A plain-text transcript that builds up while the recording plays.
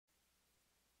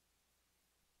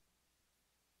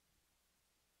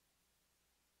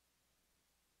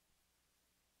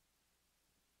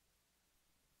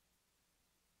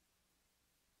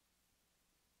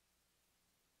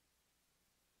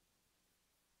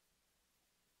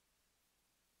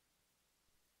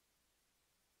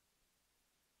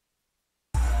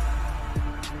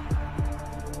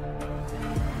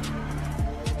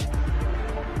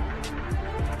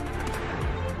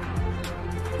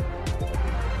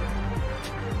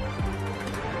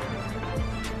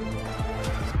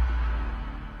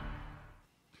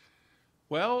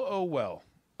Well, oh well.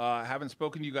 Haven't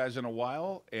spoken to you guys in a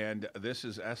while, and this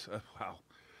is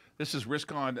this is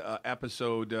Risk On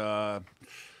episode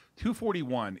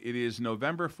 241. It is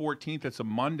November 14th. It's a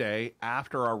Monday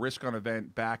after our Risk On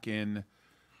event back in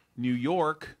New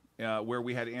York, where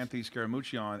we had Anthony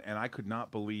Scaramucci on, and I could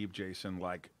not believe, Jason,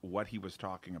 like what he was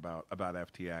talking about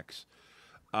FTX.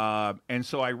 And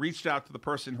so I reached out to the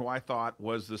person who I thought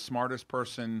was the smartest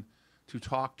person to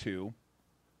talk to.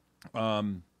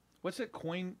 What's her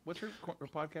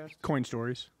podcast? Coin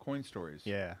Stories. Coin Stories.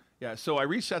 Yeah. Yeah. So I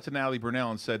reached out to Natalie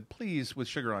Brunell and said, please, with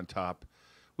sugar on top,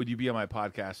 would you be on my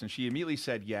podcast? And she immediately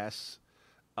said yes.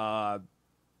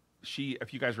 If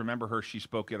you guys remember her, she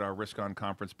spoke at our Risk On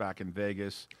conference back in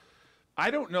Vegas. I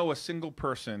don't know a single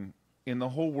person in the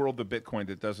whole world of Bitcoin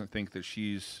that doesn't think that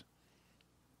she's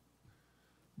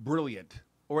brilliant,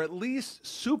 or at least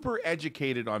super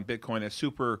educated on Bitcoin, a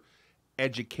super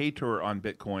educator on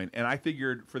Bitcoin. And I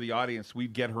figured for the audience,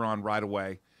 we'd get her on right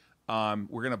away.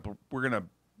 We're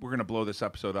gonna blow this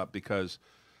episode up because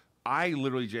I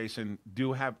literally, Jason,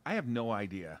 I have no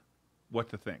idea what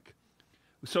to think.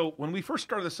 So when we first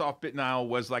started this off, BitNile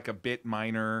was like a bit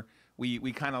miner.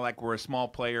 We kind of like were a small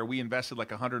player. We invested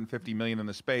like 150 million in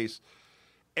the space.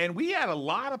 And we had a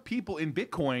lot of people in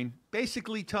Bitcoin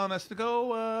basically telling us to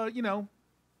go,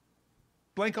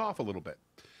 blank off a little bit.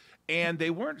 And they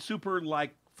weren't super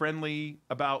like friendly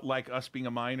about like us being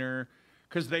a miner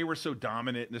because they were so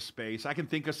dominant in the space. I can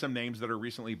think of some names that are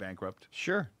recently bankrupt.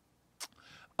 Sure.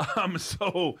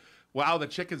 So, wow, the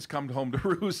chickens come home to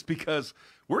roost because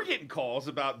we're getting calls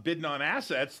about bidding on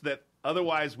assets that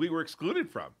otherwise we were excluded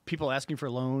from. People asking for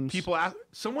loans.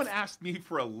 Someone asked me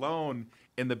for a loan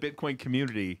in the Bitcoin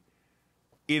community,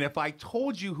 and if I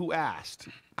told you who asked,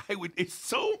 I would. It's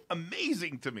so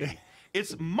amazing to me.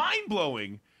 It's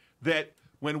mind-blowing that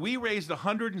when we raised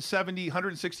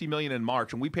 160 million in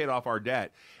March and we paid off our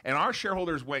debt, and our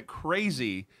shareholders went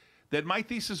crazy, that my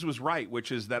thesis was right,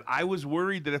 which is that I was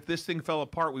worried that if this thing fell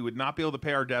apart, we would not be able to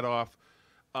pay our debt off.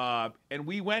 And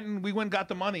we went and got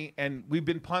the money, and we've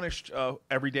been punished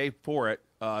every day for it.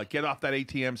 Get off that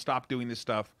ATM, stop doing this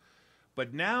stuff.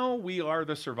 But now we are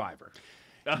the survivor.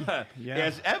 Yeah.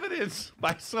 As evidenced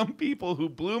by some people who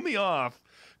blew me off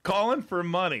calling for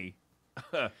money.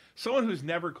 Someone who's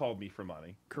never called me for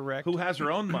money. Correct. Who has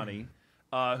her own money,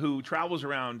 who travels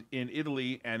around in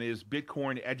Italy and is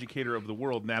Bitcoin educator of the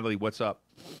world. Natalie, what's up?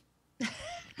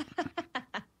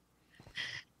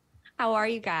 How are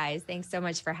you guys? Thanks so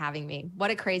much for having me.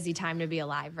 What a crazy time to be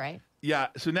alive, right? Yeah.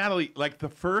 So Natalie, like the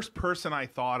first person I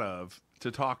thought of to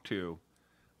talk to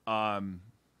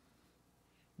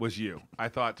was you. I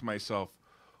thought to myself,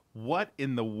 what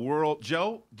in the world?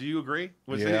 Joe, do you agree?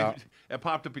 Yeah. It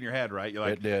popped up in your head, right? You're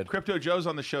like, it did. Crypto Joe's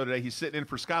on the show today. He's sitting in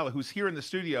for Skyla, who's here in the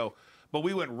studio. But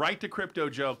we went right to Crypto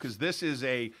Joe because this is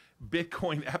a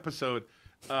Bitcoin episode.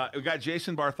 We got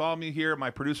Jason Bartholomew here, my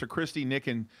producer Christy, Nick,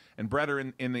 and Brett are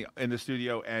in the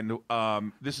studio, and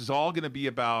this is all going to be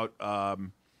about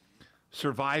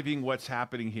surviving what's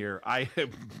happening here. I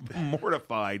am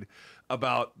mortified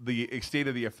about the state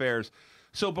of the affairs.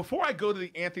 So before I go to the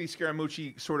Anthony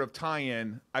Scaramucci sort of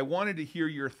tie-in, I wanted to hear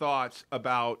your thoughts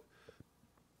about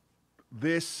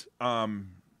this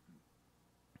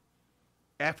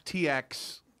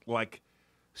FTX like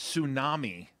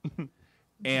tsunami,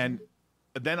 and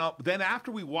then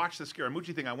after we watch the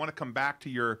Scaramucci thing, I want to come back to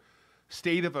your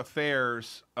state of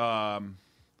affairs. Hold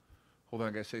on,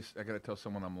 I gotta tell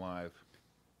someone I'm live.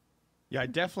 Yeah, I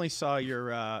definitely saw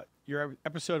your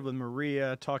episode with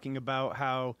Maria talking about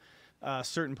how a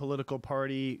certain political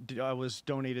party was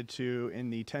donated to in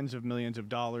the tens of millions of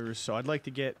dollars. So I'd like to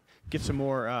get some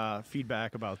more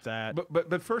feedback about that.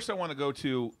 But first, I want to go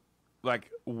to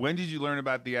like, when did you learn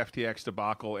about the FTX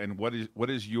debacle, and what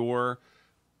is your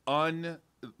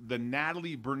the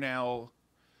Natalie Brunell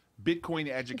Bitcoin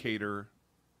educator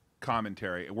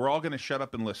commentary? We're all going to shut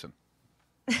up and listen.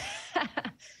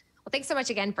 Well, thanks so much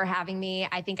again for having me.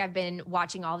 I think I've been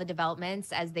watching all the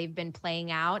developments as they've been playing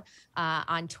out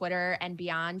on Twitter and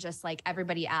beyond, just like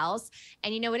everybody else.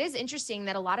 And, it is interesting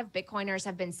that a lot of Bitcoiners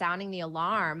have been sounding the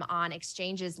alarm on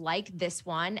exchanges like this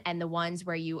one and the ones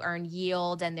where you earn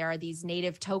yield and there are these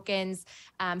native tokens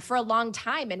for a long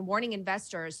time, and warning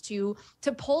investors to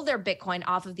pull their Bitcoin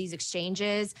off of these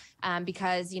exchanges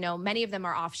because, many of them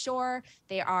are offshore,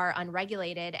 they are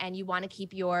unregulated, and you want to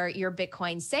keep your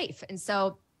Bitcoin safe. And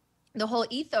so the whole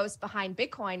ethos behind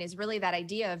Bitcoin is really that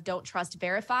idea of don't trust,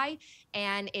 verify.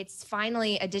 And it's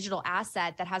finally a digital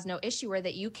asset that has no issuer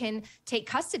that you can take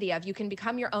custody of. You can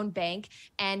become your own bank,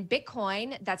 and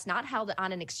Bitcoin that's not held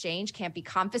on an exchange can't be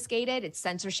confiscated. It's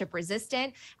censorship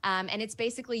resistant. And it's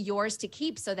basically yours to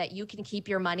keep so that you can keep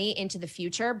your money into the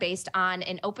future based on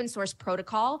an open source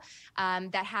protocol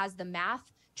that has the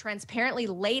math transparently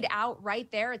laid out right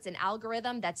there. It's an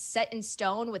algorithm that's set in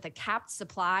stone with a capped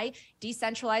supply,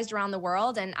 decentralized around the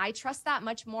world. And I trust that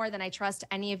much more than I trust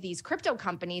any of these crypto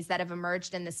companies that have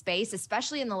emerged in the space,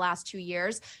 especially in the last 2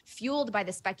 years, fueled by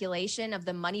the speculation of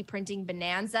the money printing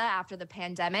bonanza after the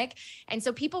pandemic. And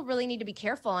so people really need to be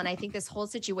careful. And I think this whole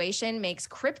situation makes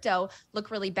crypto look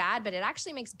really bad, but it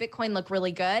actually makes Bitcoin look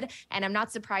really good. And I'm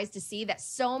not surprised to see that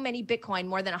so many Bitcoin,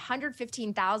 more than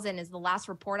 115,000 is the last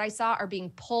report I saw, are being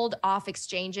pulled off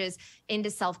exchanges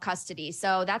into self-custody.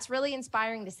 So that's really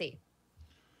inspiring to see.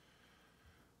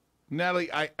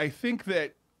 Natalie, I think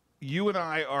that you and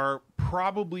I are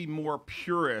probably more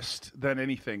purist than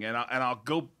anything, and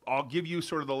I'll give you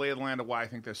sort of the lay of the land of why I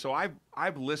think this. So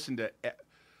I've listened to,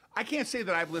 I can't say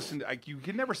that I've listened to, like, you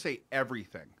can never say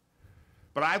everything,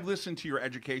 but I've listened to your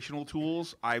educational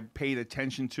tools. I've paid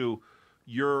attention to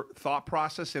your thought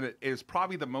process, and it is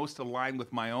probably the most aligned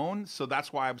with my own. So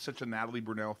that's why I'm such a Natalie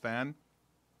Brunell fan.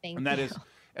 Thank and you.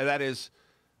 That is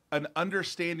an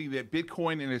understanding that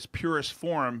Bitcoin in its purest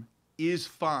form is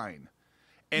fine.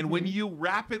 And when you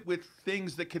wrap it with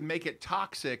things that can make it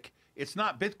toxic, it's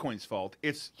not Bitcoin's fault,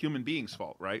 it's human beings'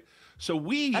 fault, right? So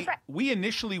we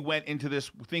initially went into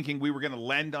this thinking we were going to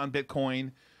lend on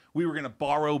Bitcoin, we were going to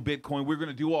borrow Bitcoin, we were going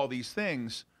to do all these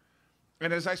things.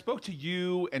 And as I spoke to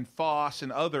you and Foss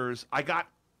and others, I got,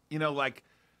 like,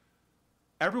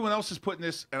 everyone else is putting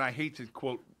this, and I hate to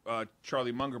quote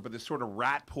Charlie Munger, but this sort of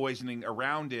rat poisoning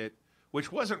around it,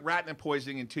 which wasn't rat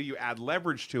poisoning until you add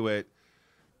leverage to it.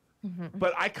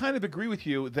 But I kind of agree with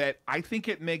you that I think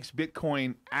it makes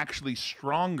Bitcoin actually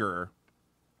stronger,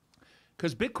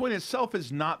 because Bitcoin itself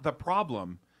is not the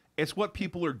problem. It's what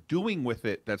people are doing with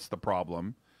it that's the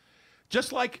problem.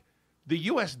 Just like the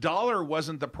US dollar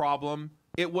wasn't the problem.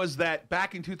 It was that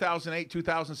back in 2008,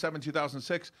 2007,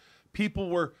 2006,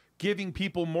 people were giving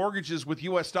people mortgages with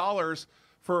US dollars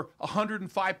for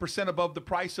 105% above the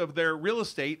price of their real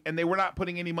estate, and they were not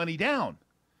putting any money down.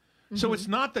 So it's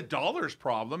not the dollar's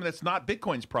problem, and it's not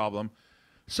Bitcoin's problem.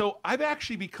 So I've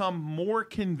actually become more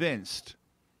convinced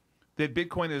that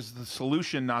Bitcoin is the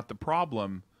solution, not the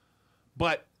problem.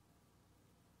 But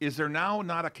is there now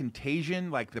not a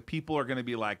contagion? Like, the people are going to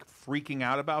be like freaking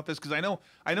out about this? Because I know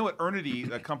at Earnity,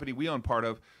 the company we own part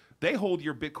of, they hold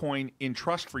your Bitcoin in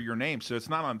trust for your name. So it's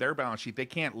not on their balance sheet. They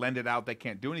can't lend it out. They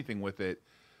can't do anything with it.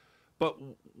 But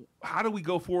how do we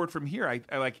go forward from here?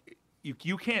 I like,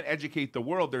 you can't educate the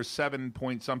world. There's 7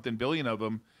 point something billion of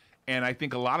them. And I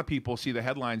think a lot of people see the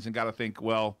headlines and got to think,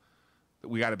 well,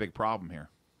 we got a big problem here.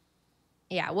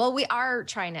 Yeah, well, we are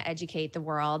trying to educate the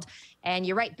world. And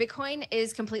you're right, Bitcoin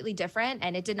is completely different,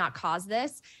 and it did not cause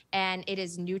this. And it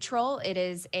is neutral. It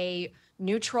is a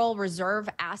neutral reserve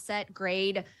asset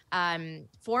grade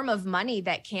form of money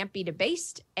that can't be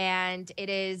debased. And it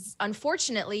is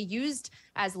unfortunately used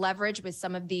as leverage with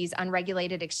some of these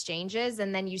unregulated exchanges.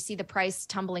 And then you see the price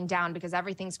tumbling down because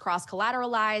everything's cross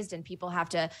collateralized and people have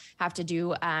to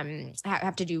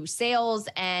do sales.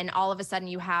 And all of a sudden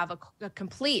you have a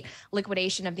complete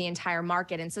liquidation of the entire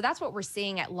market. And so that's what we're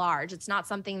seeing at large. It's not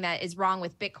something that is wrong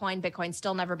with Bitcoin. Bitcoin's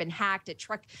still never been hacked. It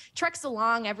treks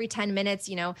along every 10 minutes,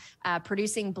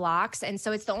 producing blocks. And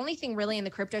so it's the only thing really in the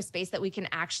crypto space that we can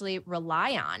actually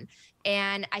rely on.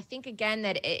 And I think, again,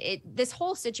 that this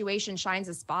whole situation shines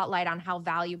a spotlight on how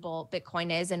valuable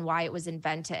Bitcoin is and why it was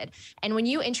invented. And when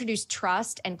you introduce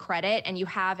trust and credit and you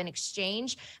have an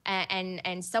exchange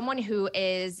and someone who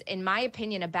is, in my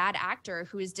opinion, a bad actor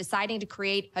who is deciding to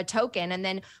create a token and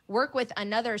then work with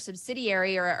another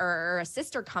subsidiary or a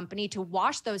sister company to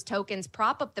wash those tokens,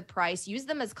 prop up the price, use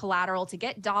them as collateral to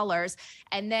get dollars,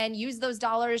 and then use those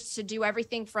dollars to do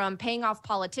everything from paying off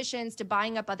politicians to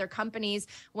buying up other companies,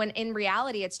 when in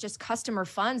reality, it's just customer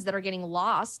funds that are getting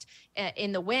lost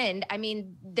in the wind. I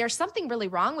mean, there's something really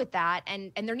wrong with that.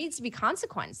 And there needs to be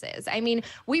consequences. I mean,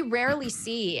 we rarely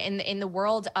see in the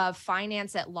world of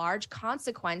finance at large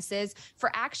consequences for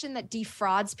action that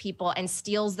defrauds people and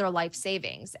steals their life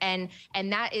savings. And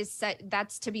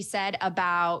that's to be said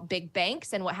about big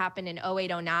banks and what happened in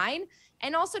 0809.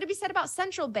 And also to be said about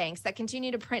central banks that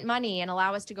continue to print money and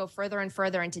allow us to go further and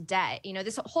further into debt.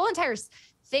 This whole entire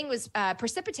thing was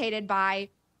precipitated by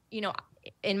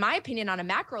in my opinion, on a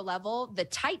macro level, the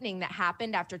tightening that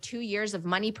happened after 2 years of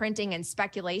money printing and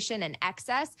speculation and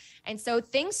excess. And so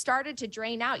things started to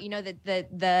drain out.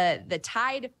 The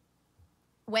tide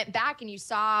went back and you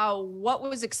saw what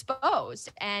was exposed.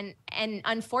 And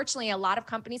unfortunately, a lot of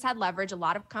companies had leverage. A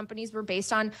lot of companies were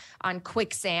based on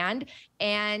quicksand.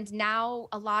 And now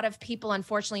a lot of people,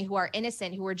 unfortunately, who are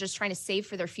innocent, who are just trying to save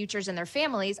for their futures and their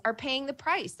families, are paying the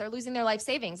price. They're losing their life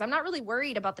savings. I'm not really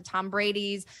worried about the Tom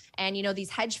Brady's and, these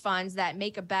hedge funds that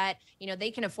make a bet, they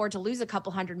can afford to lose a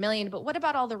couple $100 million. But what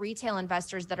about all the retail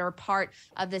investors that are a part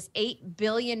of this $8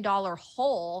 billion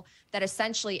hole that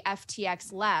essentially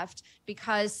FTX left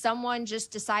because someone just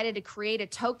decided to create a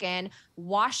token,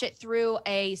 wash it through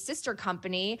a sister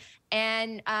company,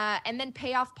 and then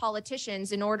pay off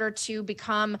politicians in order to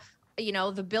become,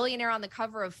 the billionaire on the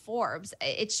cover of Forbes?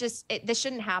 It's just, this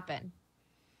shouldn't happen.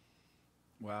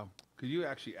 Wow. Could you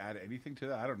actually add anything to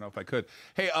that? I don't know if I could.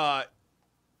 Hey, I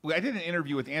did an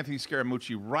interview with Anthony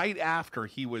Scaramucci right after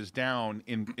he was down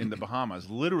in the Bahamas.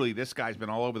 Literally, this guy's been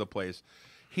all over the place.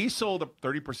 He sold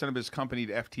 30% of his company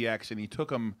to FTX, and he took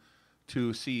them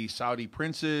to see Saudi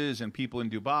princes and people in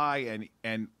Dubai.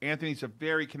 And Anthony's a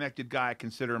very connected guy. I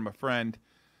consider him a friend.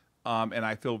 And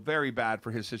I feel very bad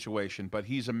for his situation. But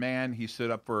he's a man. He stood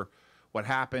up for what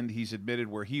happened. He's admitted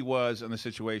where he was in the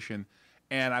situation.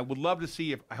 And I would love to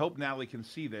see I hope Natalie can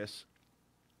see this.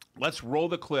 Let's roll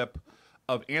the clip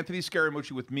of Anthony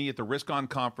Scaramucci with me at the Risk On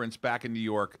conference back in New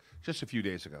York just a few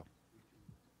days ago.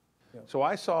 So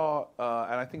I saw,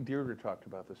 and I think Deirdre talked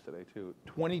about this today too,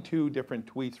 22 different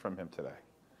tweets from him today.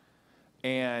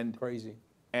 And crazy.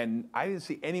 And I didn't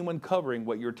see anyone covering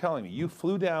what you're telling me. You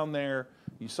flew down there,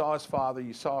 you saw his father,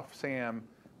 you saw Sam.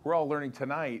 We're all learning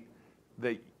tonight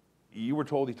that you were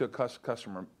told he took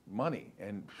customer money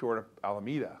and short of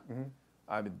Alameda. Mm-hmm.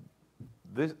 I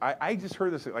mean, I just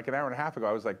heard this like an hour and a half ago.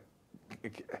 I was like,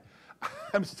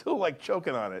 I'm still like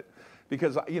choking on it.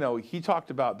 Because, he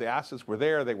talked about the assets were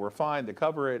there, they were fine to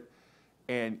cover it,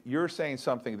 and you're saying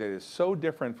something that is so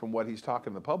different from what he's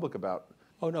talking to the public about.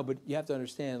 Oh, no, but you have to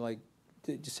understand,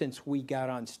 since we got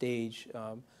on stage,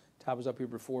 Todd was up here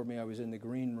before me, I was in the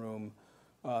green room,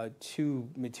 2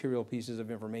 material pieces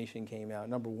of information came out.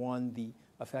 Number one, the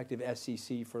effective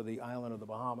SEC for the island of the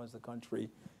Bahamas, the country,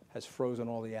 has frozen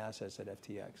all the assets at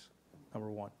FTX,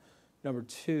 number one. Number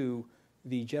two,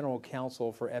 the general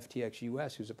counsel for FTX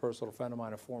US, who's a personal friend of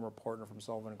mine, a former partner from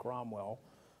Sullivan & Cromwell,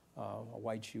 a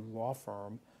white shoe law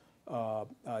firm,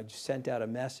 sent out a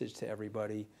message to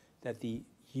everybody that the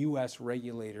US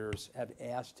regulators have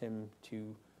asked him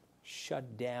to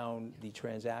shut down the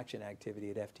transaction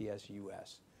activity at FTX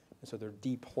US. And so they're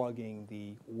depugging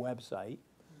the website.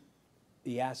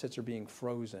 The assets are being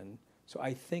frozen. So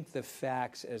I think the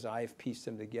facts, as I've pieced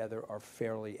them together, are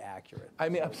fairly accurate. I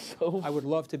mean, I would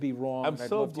love to be wrong. I'm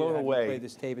so blown away. Play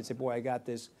this tape and say, boy, I got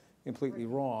this completely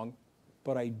wrong.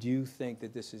 But I do think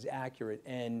that this is accurate.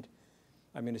 And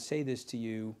I'm going to say this to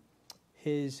you.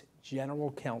 His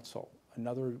general counsel,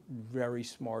 another very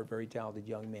smart, very talented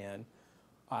young man,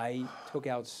 I took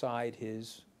outside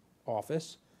his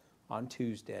office on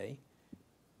Tuesday,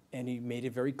 and he made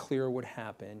it very clear what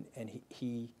happened. And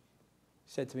he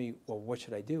said to me, well, what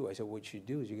should I do? I said, what you should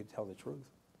do is you got to tell the truth.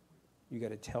 You got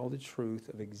to tell the truth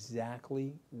of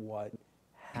exactly what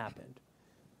happened.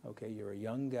 Okay, you're a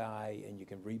young guy and you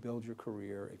can rebuild your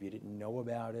career. If you didn't know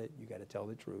about it, you got to tell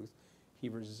the truth. He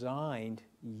resigned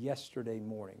yesterday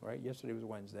morning, right? Yesterday was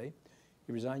Wednesday.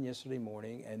 He resigned yesterday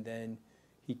morning, and then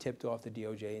he tipped off the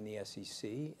DOJ and the SEC,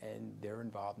 and they're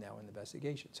involved now in the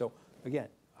investigation. So again,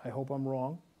 I hope I'm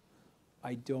wrong.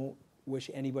 I don't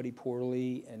wish anybody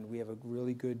poorly, and we have a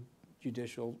really good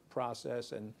judicial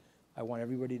process, and I want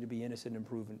everybody to be innocent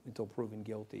until proven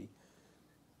guilty.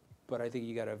 But I think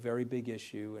you got a very big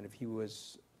issue, and if he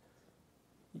was,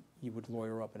 you would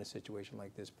lawyer up in a situation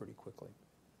like this pretty quickly.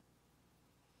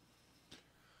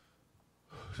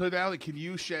 So, Natalie, can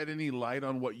you shed any light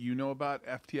on what you know about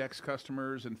FTX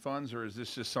customers and funds, or is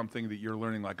this just something that you're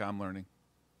learning like I'm learning?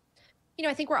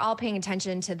 I think we're all paying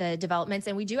attention to the developments,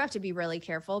 and we do have to be really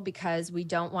careful because we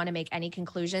don't want to make any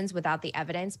conclusions without the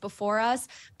evidence before us.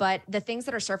 But the things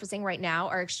that are surfacing right now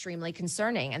are extremely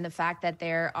concerning. And the fact that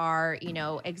there are,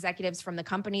 executives from the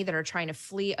company that are trying to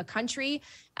flee a country,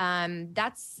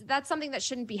 that's something that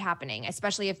shouldn't be happening,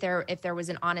 especially if there was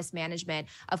an honest management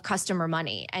of customer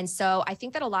money. And so I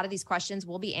think that a lot of these questions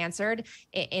will be answered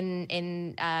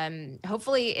in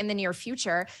hopefully in the near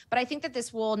future. But I think that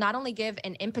this will not only give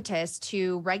an impetus to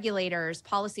regulators,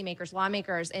 policymakers,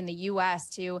 lawmakers in the U.S.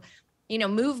 to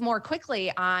move more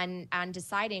quickly on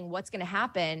deciding what's going to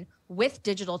happen with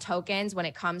digital tokens when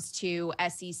it comes to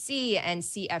SEC and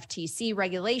CFTC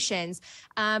regulations.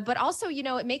 But also,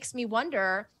 it makes me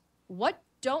wonder, what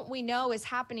don't we know is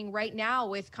happening right now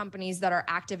with companies that are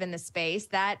active in the space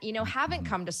that, haven't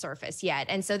come to surface yet.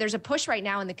 And so there's a push right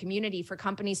now in the community for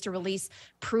companies to release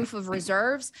proof of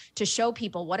reserves to show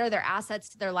people what are their assets,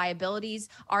 their liabilities.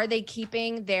 Are they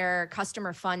keeping their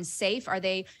customer funds safe? Are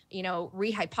they,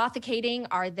 rehypothecating?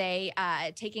 Are they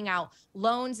taking out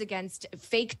loans against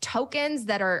fake tokens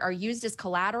that are used as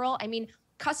collateral? I mean,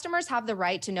 customers have the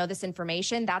right to know this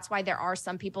information. That's why there are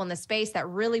some people in the space that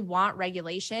really want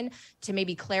regulation to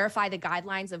maybe clarify the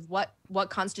guidelines of what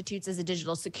constitutes as a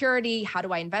digital security. How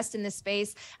do I invest in this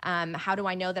space? How do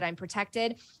I know that I'm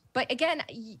protected? But again,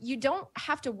 you don't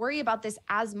have to worry about this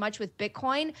as much with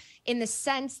Bitcoin, in the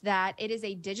sense that it is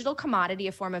a digital commodity,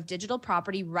 a form of digital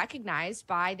property recognized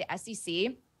by the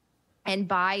SEC and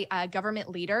by government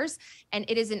leaders. And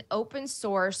it is an open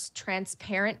source,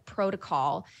 transparent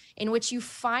protocol in which you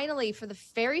finally, for the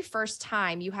very first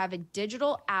time, you have a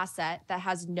digital asset that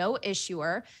has no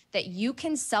issuer, that you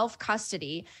can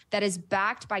self-custody, that is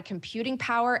backed by computing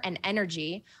power and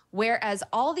energy. Whereas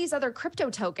all these other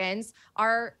crypto tokens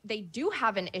they do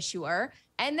have an issuer,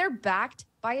 and they're backed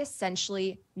by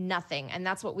essentially nothing. And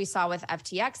that's what we saw with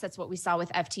FTX. That's what we saw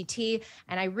with FTT.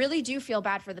 And I really do feel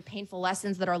bad for the painful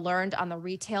lessons that are learned on the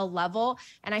retail level.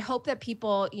 And I hope that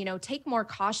people, take more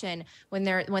caution when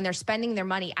they're spending their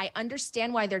money. I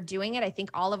understand why they're doing it. I think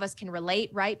all of us can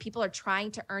relate, right? People are trying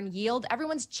to earn yield.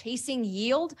 Everyone's chasing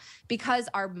yield because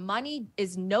our money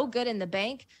is no good in the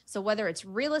bank. So whether it's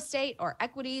real estate or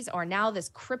equities or now this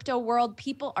crypto world,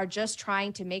 people are just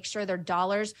trying to make sure their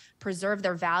dollars preserve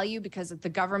their value, because the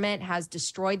government has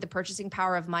destroyed the purchasing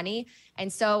power of money.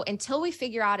 And so until we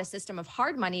figure out a system of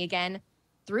hard money again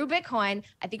through Bitcoin,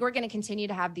 I think we're going to continue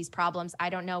to have these problems. I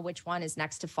don't know which one is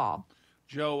next to fall.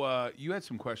 Joe, you had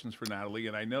some questions for Natalie,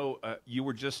 and I know you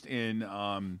were just in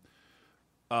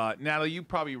Natalie, you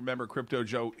probably remember Crypto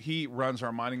Joe. He runs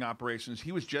our mining operations.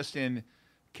 He was just in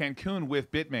Cancun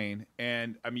with Bitmain,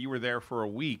 and I mean, you were there for a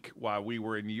week while we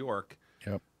were in New York.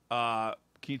 Yep.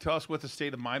 Can you tell us what the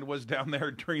state of mind was down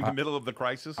there during the middle of the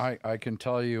crisis? I can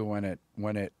tell you when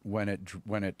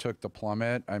it took the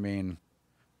plummet. I mean,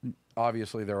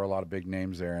 obviously there were a lot of big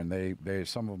names there, and they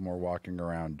some of them were walking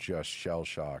around just shell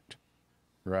shocked,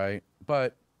 right?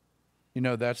 But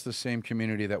that's the same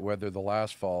community that weathered the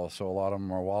last fall. So a lot of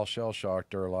them are, while shell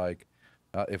shocked, are like,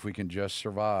 if we can just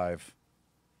survive,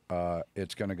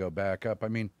 it's going to go back up. I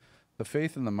mean, the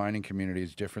faith in the mining community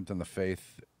is different than the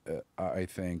faith, I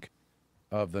think,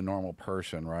 of the normal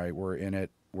person, right? We're in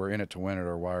it to win it,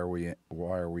 or why are we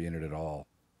in it at all?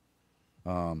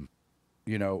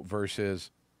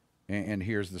 Versus, and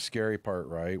here's the scary part,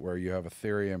 right? Where you have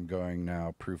Ethereum going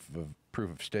now proof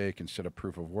of stake instead of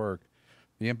proof of work.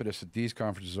 The impetus at these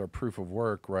conferences are proof of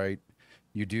work, right?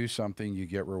 You do something, you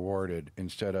get rewarded,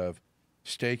 instead of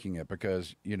staking it,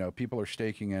 because people are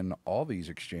staking in all these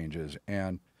exchanges.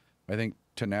 And I think,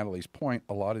 to Natalie's point,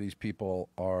 a lot of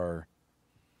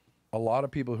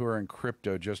people who are in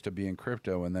crypto just to be in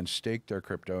crypto and then stake their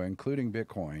crypto, including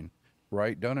Bitcoin,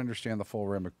 right, don't understand the full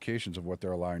ramifications of what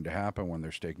they're allowing to happen when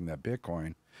they're staking that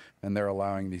Bitcoin, and they're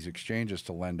allowing these exchanges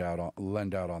to lend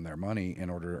out on their money in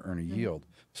order to earn a yield.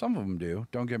 Some of them do,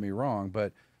 don't get me wrong,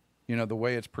 but the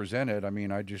way it's presented, I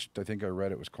mean, I think I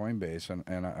read it was Coinbase,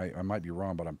 and I might be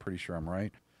wrong, but I'm pretty sure I'm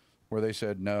right, where they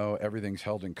said, no, everything's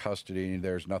held in custody,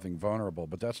 there's nothing vulnerable.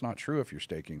 But that's not true if you're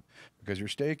staking, because you're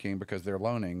staking because they're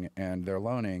loaning, and they're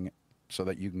loaning so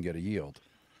that you can get a yield.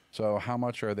 So how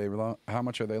much are they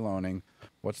loaning?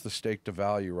 What's the stake to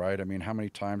value, right? I mean, how many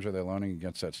times are they loaning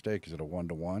against that stake? Is it a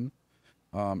 1-to-1?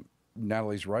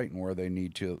 Natalie's right in where they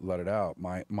need to let it out.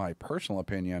 My personal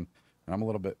opinion, and I'm a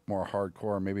little bit more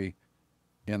hardcore, maybe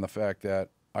in the fact that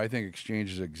I think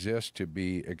exchanges exist to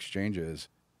be exchanges,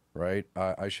 right?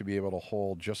 I should be able to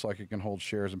hold, just like it can hold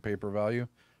shares and paper value.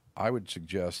 I would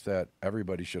suggest that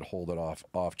everybody should hold it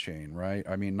off chain, right?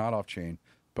 I mean, not off chain,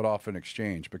 but off an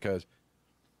exchange, because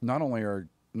not only are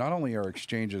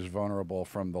exchanges vulnerable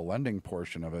from the lending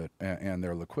portion of it and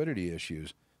their liquidity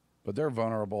issues, but they're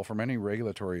vulnerable from any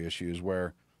regulatory issues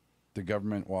where the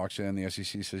government walks in, the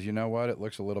SEC says, you know what, it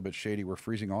looks a little bit shady, we're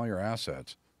freezing all your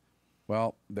assets.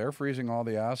 Well, they're freezing all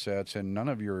the assets, and none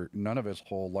of it's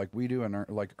hold like we do, and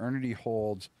like Earnity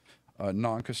holds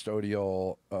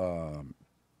non-custodial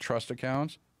trust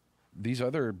accounts. These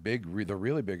other the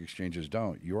really big exchanges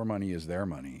don't. Your money is their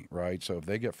money, right? So if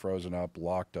they get frozen up,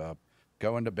 locked up,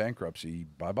 go into bankruptcy,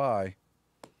 bye-bye.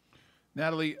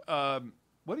 Natalie,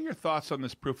 what are your thoughts on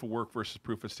this proof of work versus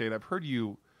proof of stake? I've heard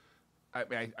you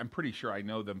I'm pretty sure I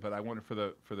know them, but I wonder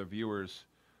for the viewers,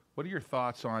 what are your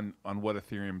thoughts on what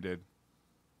Ethereum did?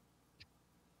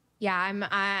 Yeah,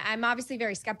 I'm obviously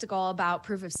very skeptical about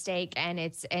proof of stake and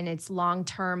its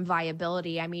long-term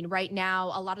viability. I mean, right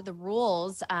now, a lot of the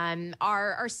rules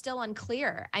are still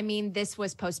unclear. I mean, this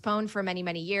was postponed for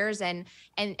many years, and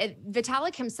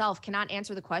Vitalik himself cannot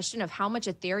answer the question of how much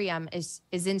Ethereum is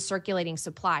in circulating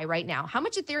supply right now. How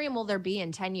much Ethereum will there be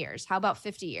in 10 years? How about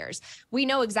 50 years? We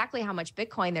know exactly how much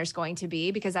Bitcoin there's going to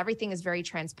be because everything is very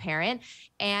transparent.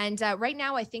 And right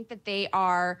now, I think that they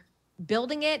are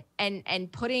building it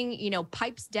and putting,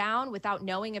 pipes down without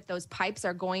knowing if those pipes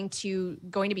are going to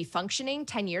be functioning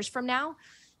 10 years from now.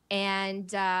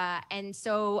 And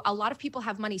so a lot of people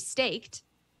have money staked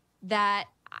that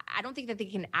I don't think that they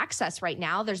can access right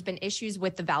now. There's been issues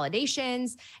with the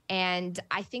validations. And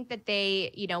I think that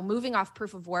they, moving off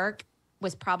proof of work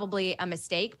was probably a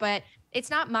mistake, but it's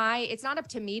not up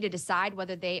to me to decide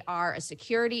whether they are a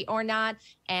security or not.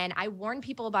 And I warn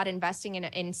people about investing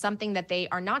in something that they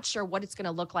are not sure what it's going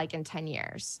to look like in 10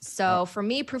 years. So for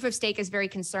me, proof of stake is very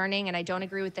concerning, and I don't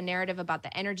agree with the narrative about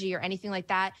the energy or anything like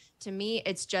that. To me,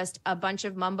 it's just a bunch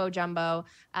of mumbo jumbo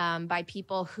by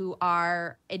people who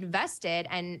are invested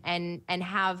and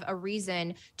have a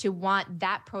reason to want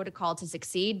that protocol to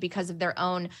succeed because of their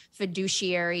own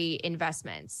fiduciary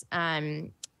investments.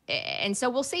 And so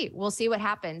we'll see what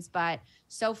happens. But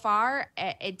so far,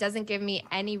 it doesn't give me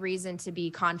any reason to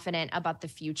be confident about the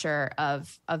future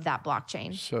of that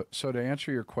blockchain. So to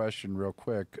answer your question real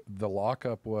quick, the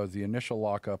initial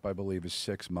lockup, I believe, is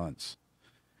 6 months.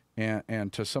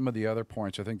 And to some of the other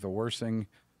points, I think the worst thing,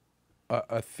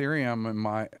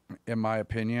 Ethereum, in my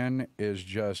opinion, is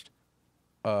just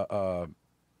a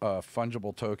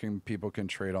fungible token people can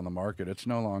trade on the market. It's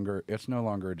no longer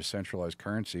a decentralized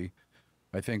currency.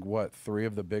 I think three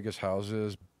of the biggest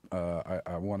houses,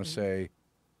 I want to say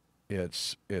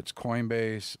it's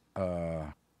Coinbase,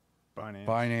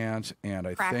 Binance, and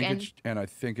I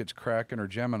think it's Kraken or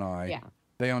Gemini. Yeah.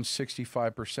 They own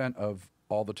 65% of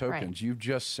all the tokens. Right. You've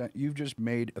just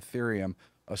made Ethereum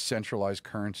a centralized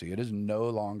currency. It is no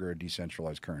longer a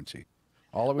decentralized currency.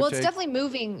 It's definitely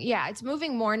moving. Yeah, it's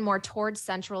moving more and more towards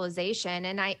centralization.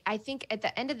 And I think at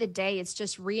the end of the day, it's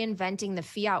just reinventing the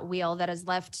fiat wheel that has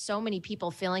left so many people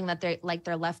feeling that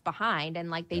they're left behind and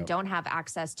like they don't have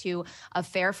access to a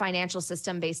fair financial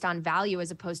system based on value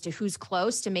as opposed to who's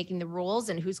close to making the rules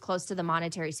and who's close to the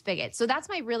monetary spigot. So that's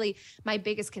my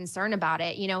biggest concern about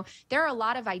it. There are a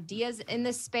lot of ideas in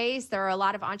this space. There are a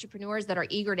lot of entrepreneurs that are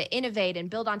eager to innovate and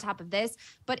build on top of this.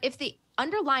 But if the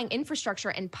underlying infrastructure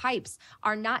and pipes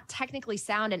are not technically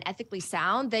sound and ethically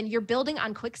sound, then you're building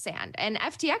on quicksand. And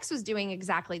FTX was doing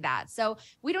exactly that. So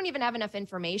we don't even have enough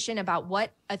information about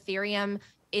what Ethereum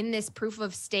in this proof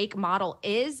of stake model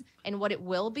is and what it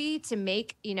will be to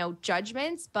make,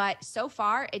 judgments. But so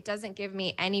far, it doesn't give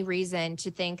me any reason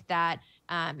to think that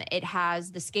it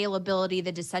has the scalability,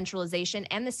 the decentralization,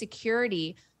 and the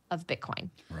security of Bitcoin.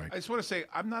 Right. I just want to say,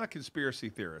 I'm not a conspiracy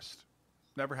theorist.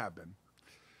 Never have been.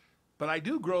 But I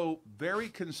do grow very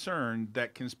concerned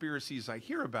that conspiracies I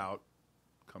hear about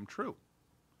come true.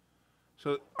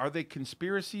 So are they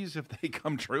conspiracies if they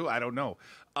come true? I don't know.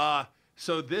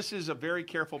 So this is a very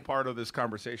careful part of this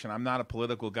conversation. I'm not a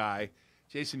political guy.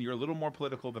 Jason, you're a little more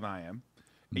political than I am.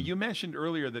 And you mentioned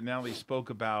earlier that Natalie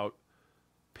spoke about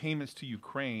payments to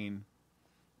Ukraine,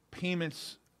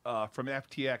 payments from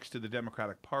FTX to the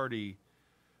Democratic Party.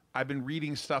 I've been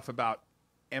reading stuff about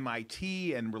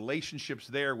MIT and relationships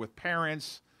there with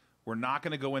parents. We're not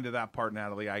going to go into that part,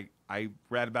 Natalie. I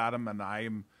read about them, and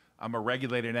I'm a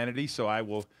regulated entity, so I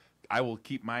will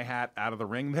keep my hat out of the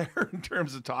ring there in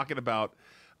terms of talking about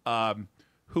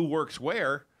who works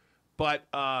where. But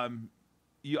I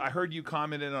heard you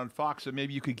commented on Fox, so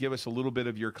maybe you could give us a little bit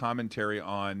of your commentary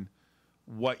on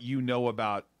what you know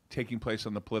about taking place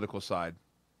on the political side.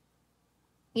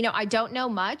 I don't know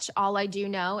much. All I do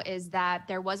know is that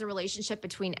there was a relationship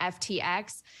between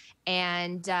FTX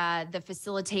and the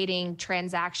facilitating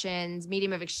transactions,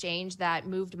 medium of exchange that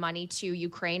moved money to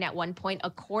Ukraine at one point,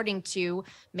 according to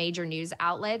major news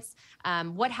outlets.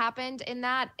 What happened in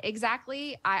that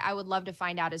exactly, I would love to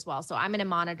find out as well. So I'm going to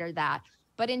monitor that.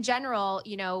 But in general,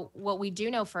 what we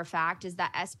do know for a fact is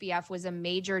that SBF was a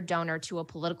major donor to a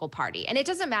political party. And it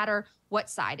doesn't matter what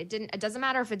side. It doesn't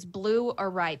matter if it's blue or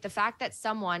right. The fact that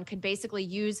someone could basically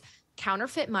use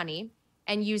counterfeit money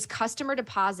and use customer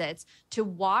deposits to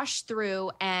wash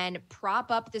through and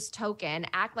prop up this token,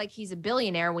 act like he's a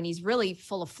billionaire when he's really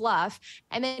full of fluff,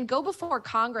 and then go before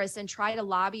Congress and try to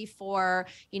lobby for,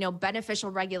 beneficial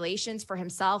regulations for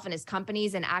himself and his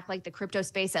companies and act like the crypto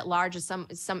space at large is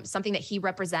something that he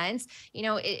represents.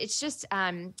 It's just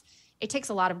it takes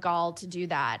a lot of gall to do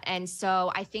that. And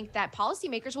so I think that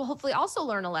policymakers will hopefully also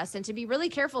learn a lesson to be really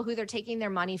careful who they're taking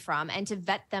their money from and to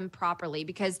vet them properly.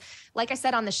 Because like I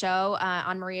said on the show,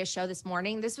 on Maria's show this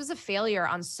morning, this was a failure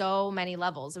on so many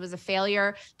levels. It was a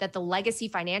failure that the legacy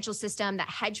financial system, that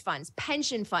hedge funds,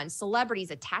 pension funds,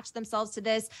 celebrities attached themselves to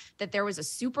this, that there was a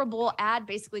Super Bowl ad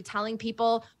basically telling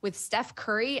people with Steph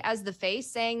Curry as the face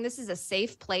saying this is a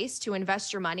safe place to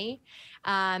invest your money.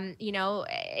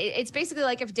 It's basically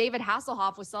like if David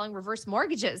Hasselhoff was selling reverse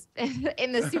mortgages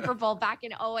in the Super Bowl back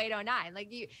in 08, 09. Like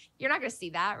you're not going to see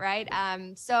that, right?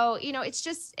 So it's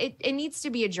just, it needs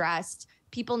to be addressed.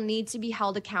 People need to be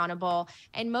held accountable.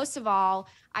 And most of all,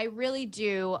 I really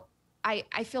do.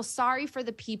 I feel sorry for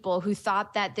the people who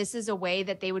thought that this is a way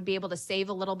that they would be able to save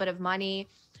a little bit of money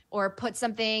or put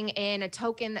something in a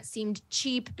token that seemed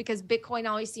cheap, because Bitcoin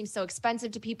always seems so expensive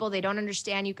to people. They don't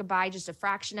understand you could buy just a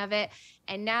fraction of it.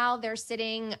 And now they're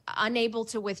sitting unable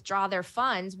to withdraw their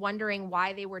funds, wondering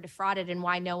why they were defrauded and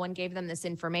why no one gave them this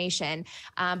information.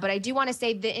 But I do want to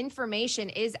say the information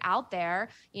is out there.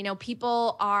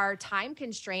 People are time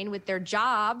constrained with their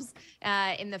jobs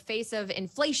in the face of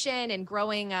inflation and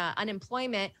growing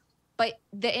unemployment. But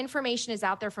the information is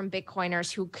out there from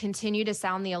Bitcoiners who continue to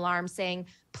sound the alarm saying,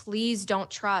 please don't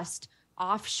trust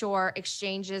offshore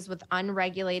exchanges with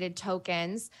unregulated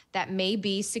tokens that may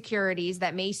be securities,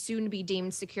 that may soon be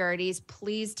deemed securities.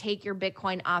 Please take your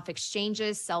Bitcoin off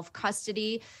exchanges,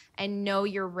 self-custody, and know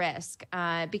your risk.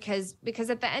 Because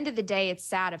at the end of the day, it's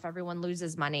sad if everyone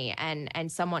loses money and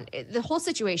the whole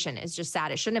situation is just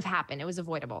sad. It shouldn't have happened. It was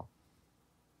avoidable.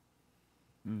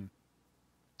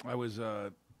 I was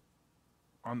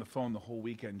on the phone the whole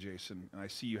weekend, Jason, and I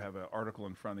see you have an article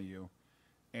in front of you.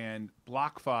 And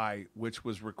BlockFi, which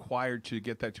was required to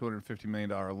get that $250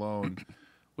 million loan,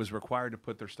 was required to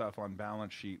put their stuff on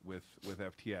balance sheet with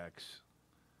FTX.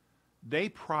 They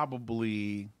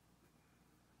probably,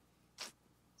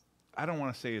 I don't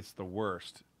want to say it's the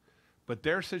worst, but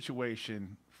their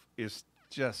situation is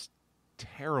just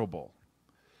terrible.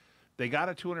 They got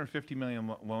a $250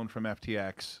 million loan from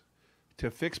FTX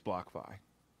to fix BlockFi.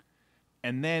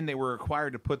 And then they were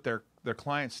required to put their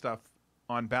client stuff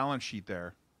on balance sheet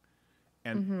there.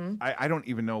 And I don't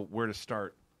even know where to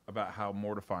start about how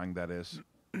mortifying that is.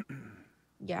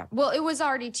 Yeah. Well, it was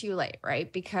already too late,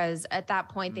 right? Because at that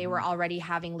point, they were already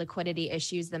having liquidity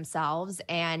issues themselves.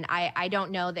 And I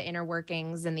don't know the inner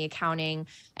workings and the accounting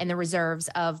and the reserves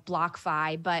of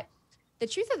BlockFi, but the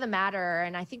truth of the matter,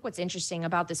 and I think what's interesting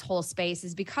about this whole space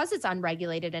is because it's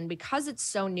unregulated and because it's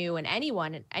so new and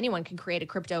anyone can create a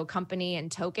crypto company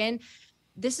and token,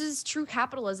 this is true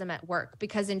capitalism at work.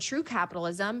 Because in true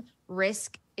capitalism,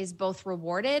 risk is both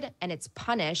rewarded and it's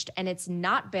punished and it's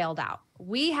not bailed out.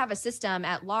 We have a system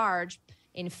at large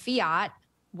in fiat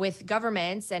with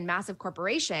governments and massive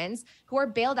corporations who are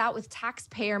bailed out with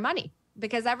taxpayer money,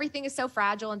 because everything is so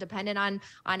fragile and dependent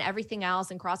on everything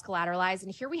else and cross-collateralized.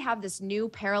 And here we have this new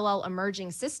parallel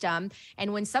emerging system.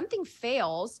 And when something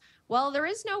fails, well, there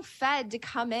is no Fed to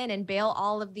come in and bail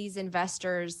all of these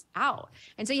investors out.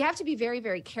 And so you have to be very,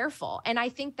 very careful. And I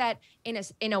think that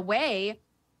in a way,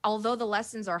 although the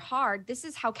lessons are hard, this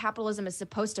is how capitalism is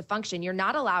supposed to function. You're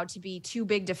not allowed to be too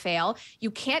big to fail. You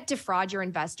can't defraud your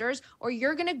investors or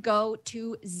you're going to go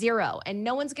to zero and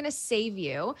no one's going to save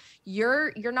you.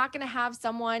 You're not going to have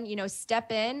someone,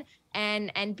 step in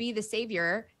and be the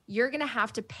savior. You're going to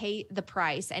have to pay the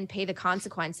price and pay the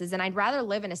consequences. And I'd rather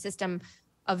live in a system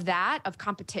of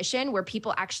competition where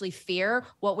people actually fear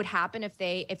what would happen if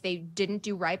they didn't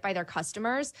do right by their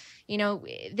customers.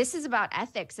 This is about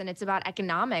ethics and it's about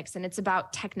economics and it's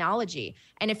about technology.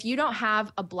 And if you don't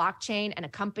have a blockchain and a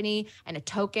company and a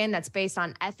token that's based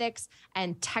on ethics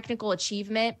and technical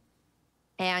achievement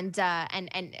and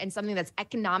something that's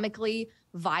economically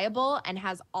viable and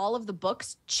has all of the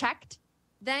books checked,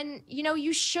 then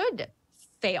you should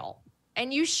fail.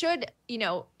 And you should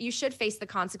face the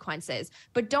consequences,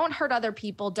 but don't hurt other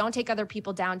people. Don't take other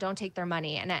people down. Don't take their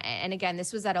money. And again,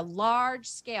 this was at a large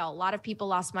scale. A lot of people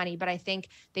lost money, but I think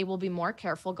they will be more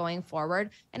careful going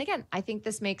forward. And again, I think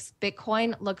this makes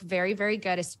Bitcoin look very, very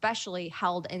good, especially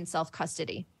held in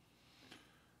self-custody.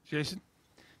 Jason?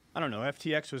 I don't know.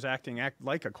 FTX was acting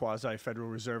like a quasi-Federal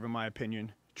Reserve, in my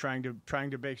opinion, trying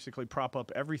to basically prop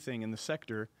up everything in the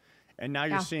sector. And now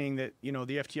you're seeing that, the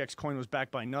FTX coin was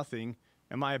backed by nothing.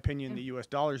 In my opinion, the U.S.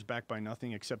 dollar is backed by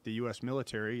nothing except the U.S.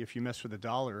 military. If you mess with the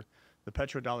dollar, the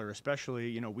petrodollar especially,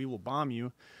 you know, we will bomb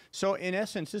you. So in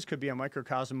essence, this could be a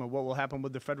microcosm of what will happen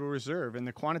with the Federal Reserve. And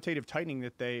the quantitative tightening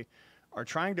that they are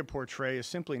trying to portray is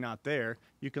simply not there.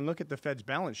 You can look at the Fed's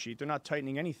balance sheet. They're not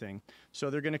tightening anything. So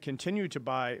they're going to continue to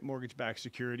buy mortgage-backed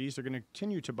securities. They're going to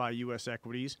continue to buy U.S.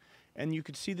 equities. And you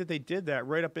could see that they did that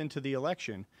right up into the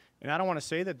election. And I don't want to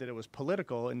say that it was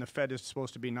political and the Fed is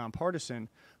supposed to be nonpartisan,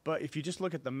 but if you just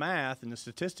look at the math and the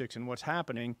statistics and what's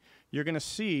happening, you're going to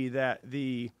see that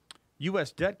the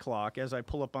U.S. debt clock, as I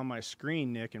pull up on my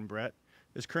screen, Nick and Brett,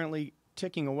 is currently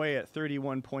ticking away at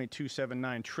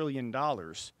 $31.279 trillion.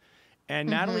 And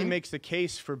Natalie makes the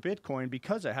case for Bitcoin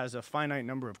because it has a finite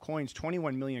number of coins,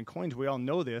 21 million coins. We all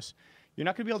know this. You're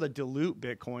not going to be able to dilute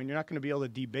Bitcoin. You're not going to be able to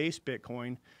debase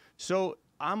Bitcoin. So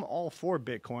I'm all for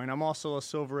Bitcoin. I'm also a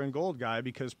silver and gold guy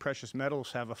because precious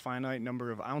metals have a finite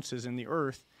number of ounces in the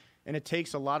earth, and it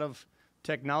takes a lot of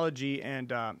technology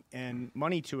and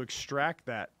money to extract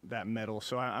that metal.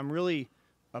 So I'm really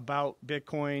about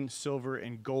Bitcoin, silver,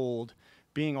 and gold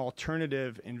being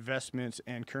alternative investments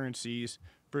and currencies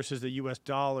versus the U.S.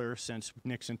 dollar. Since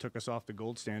Nixon took us off the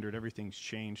gold standard, everything's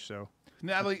changed. So,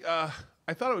 Natalie,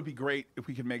 I thought it would be great if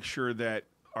we could make sure that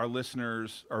our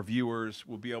listeners, our viewers,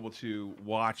 will be able to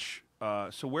watch.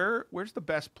 So where's the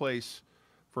best place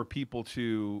for people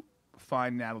to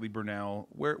find Natalie Brunell?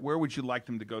 Where would you like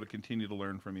them to go to continue to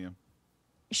learn from you?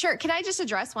 Sure. Can I just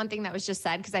address one thing that was just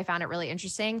said because I found it really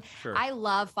interesting? Sure. I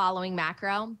love following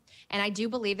macro, and I do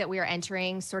believe that we are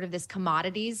entering sort of this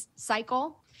commodities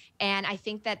cycle. And I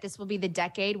think that this will be the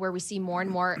decade where we see more and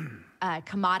more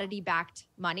commodity-backed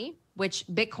money, which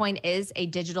Bitcoin is a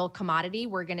digital commodity.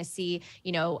 We're going to see,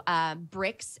 you know,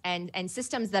 bricks and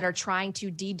systems that are trying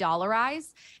to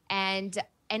de-dollarize. And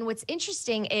what's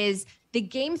interesting is the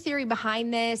game theory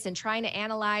behind this and trying to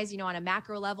analyze, you know, on a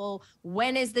macro level,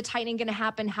 when is the tightening going to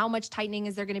happen? How much tightening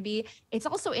is there going to be? It's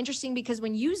also interesting because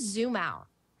when you zoom out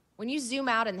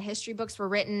and the history books were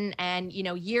written and, you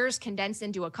know, years condensed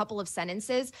into a couple of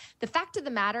sentences, the fact of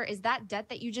the matter is that debt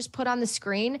that you just put on the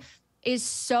screen is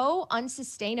so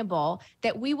unsustainable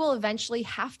that we will eventually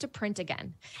have to print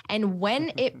again. And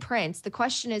when it prints, the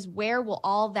question is, where will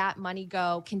all that money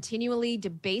go? Continually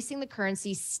debasing the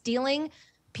currency, stealing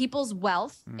people's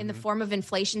wealth in the form of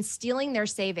inflation, stealing their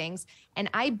savings. And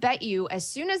I bet you as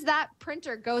soon as that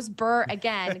printer goes burr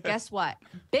again, guess what?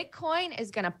 Bitcoin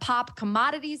is going to pop.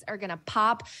 Commodities are going to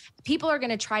pop. People are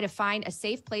going to try to find a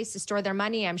safe place to store their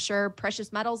money. I'm sure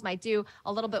precious metals might do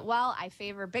a little bit well. I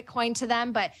favor Bitcoin to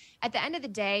them. But at the end of the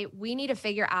day, we need to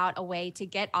figure out a way to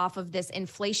get off of this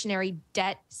inflationary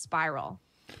debt spiral.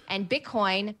 And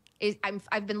Bitcoin is,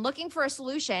 I've been looking for a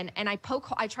solution, and I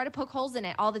try to poke holes in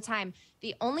it all the time.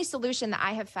 The only solution that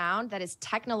I have found that is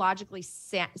technologically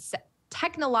sound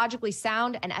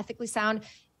and ethically sound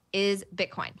is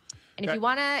Bitcoin. And if you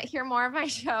want to hear more of my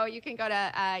show, you can go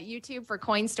to YouTube for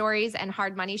Coin Stories and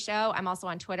Hard Money Show. I'm also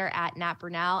on Twitter at Nat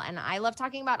Brunell, and I love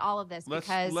talking about all of this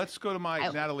because let's go to my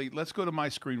Natalie. Let's go to my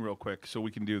screen real quick so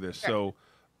we can do this. Sure.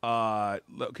 So,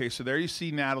 okay, so there you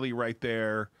see Natalie right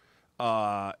there.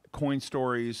 Coin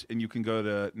Stories, and you can go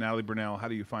to Natalie Brunell. How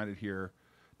do you find it here?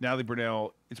 Natalie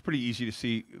Brunell, it's pretty easy to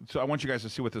see. So I want you guys to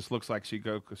see what this looks like, so you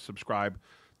go subscribe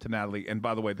to Natalie. And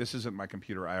by the way, this isn't my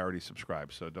computer. I already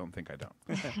subscribed, so don't think I don't.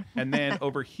 And then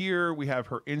over here, we have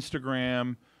her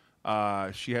Instagram.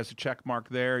 She has a check mark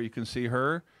there. You can see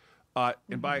her.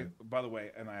 And by the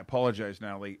way, and I apologize,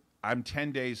 Natalie, I'm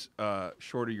 10 days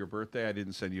short of your birthday. I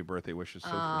didn't send you birthday wishes, so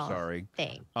sorry.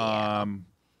 Thank you.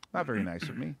 Not very nice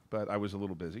of me, but I was a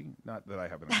little busy. Not that I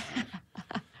have an excuse.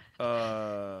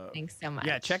 Thanks so much.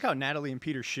 yeah, check out Natalie and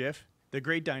Peter Schiff. The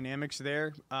great dynamics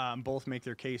there. Both make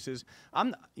their cases.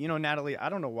 Natalie, I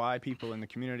don't know why people in the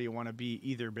community want to be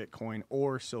either Bitcoin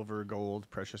or silver, gold,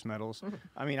 precious metals.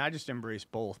 I mean, I just embrace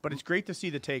both. But it's great to see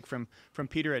the take from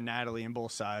Peter and Natalie on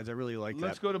both sides. I really like that.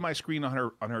 Let's go to my screen on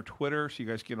her Twitter so you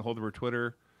guys can get a hold of her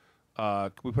Twitter.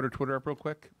 Can we put her Twitter up real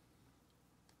quick?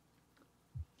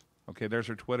 Okay, there's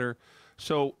her Twitter.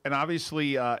 So, and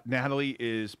obviously, Natalie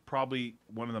is probably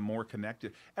one of the more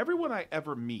connected. Everyone I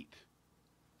ever meet,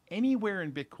 anywhere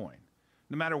in Bitcoin,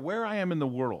 no matter where I am in the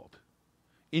world,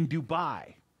 in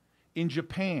Dubai, in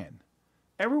Japan,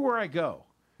 everywhere I go,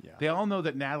 they all know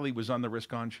that Natalie was on the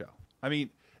Risk On show. I mean,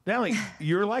 Natalie,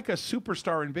 you're like a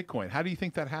superstar in Bitcoin. How do you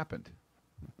think that happened?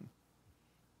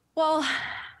 Well,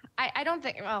 I don't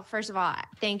think, well, first of all,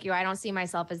 thank you. I don't see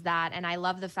myself as that. And I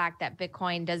love the fact that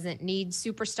Bitcoin doesn't need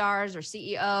superstars or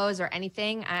CEOs or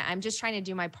anything. I'm just trying to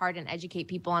do my part and educate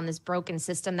people on this broken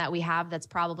system that we have that's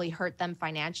probably hurt them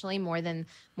financially more than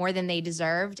they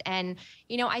deserved. And,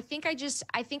 you know, I think I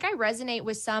resonate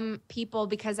with some people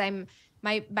because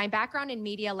my background in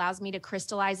media allows me to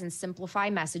crystallize and simplify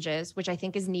messages, which I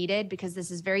think is needed because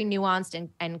this is very nuanced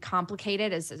and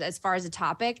complicated as far as a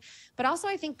topic. But also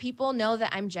I think people know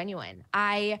that I'm genuine.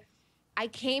 I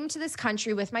came to this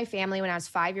country with my family when I was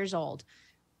 5 years old.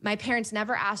 My parents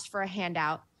never asked for a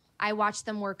handout. I watched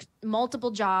them work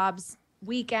multiple jobs,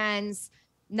 weekends,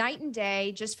 night and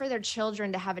day, just for their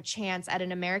children to have a chance at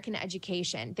an American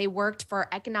education. They worked for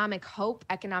economic hope,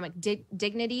 economic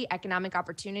dignity, economic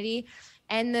opportunity.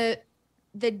 And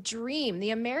the dream, the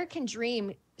American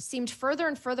dream, seemed further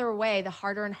and further away the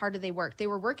harder and harder they worked. They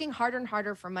were working harder and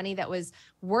harder for money that was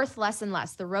worth less and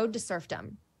less, the road to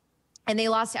serfdom. And they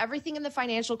lost everything in the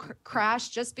financial crash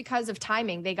just because of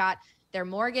timing. They got their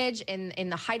mortgage in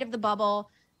the height of the bubble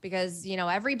because, you know,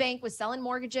 every bank was selling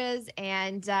mortgages,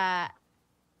 and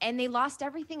they lost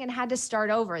everything and had to start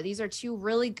over. These are two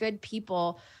really good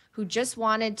people who just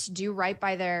wanted to do right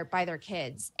by their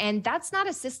kids. And that's not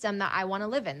a system that I want to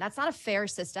live in. That's not a fair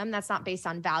system. That's not based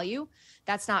on value.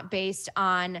 That's not based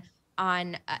on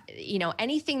you know,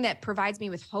 anything that provides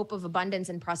me with hope of abundance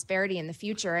and prosperity in the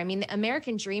future. I mean, the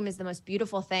American dream is the most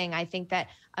beautiful thing I think that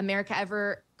America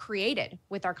ever created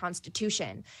with our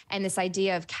Constitution and this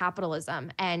idea of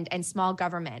capitalism and small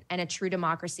government and a true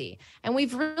democracy. And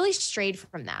we've really strayed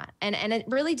from that. And it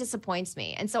really disappoints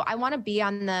me. And so I want to be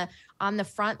on the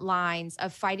front lines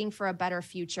of fighting for a better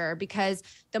future, because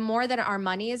the more that our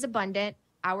money is abundant,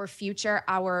 our future,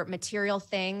 our material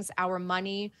things, our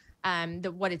money,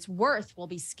 what it's worth will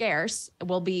be scarce,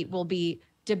 will be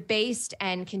debased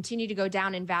and continue to go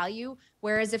down in value.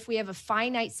 Whereas if we have a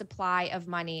finite supply of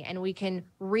money and we can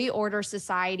reorder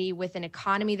society with an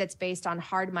economy that's based on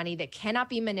hard money that cannot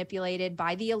be manipulated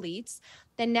by the elites,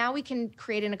 then now we can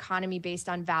create an economy based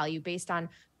on value, based on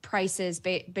prices,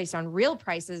 based on real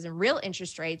prices and real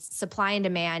interest rates, supply and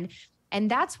demand. And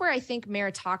that's where I think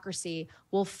meritocracy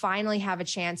will finally have a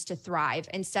chance to thrive.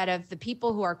 Instead of the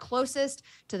people who are closest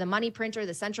to the money printer,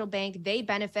 the central bank, they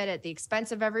benefit at the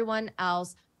expense of everyone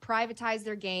else, privatize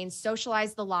their gains,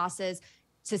 socialize the losses.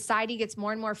 Society gets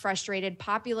more and more frustrated.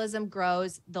 Populism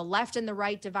grows. The left and the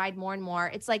right divide more and more.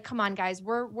 It's like, come on, guys,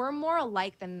 we're more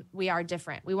alike than we are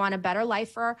different. We want a better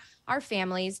life for our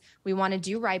families. We want to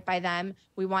do right by them.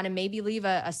 We want to maybe leave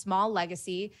a small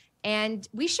legacy. And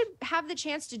we should have the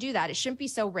chance to do that. It shouldn't be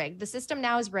so rigged. The system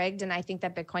now is rigged, and I think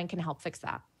that Bitcoin can help fix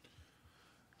that.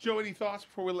 Joe, any thoughts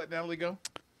before we let Natalie go?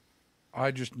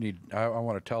 I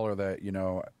want to tell her that, you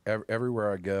know,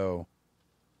 everywhere I go,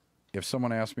 if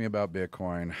someone asks me about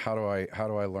Bitcoin, how do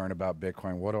I learn about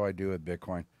Bitcoin? What do I do with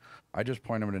Bitcoin? I just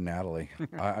point them to Natalie.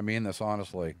 I mean this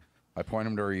honestly. I point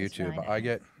them to her YouTube.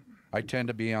 Really I tend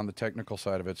to be on the technical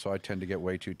side of it, so I tend to get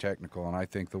way too technical. And I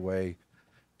think the way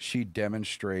she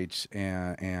demonstrates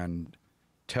and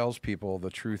tells people the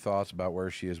true thoughts about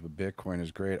where she is with Bitcoin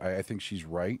is great. I think she's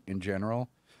right in general.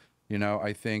 You know,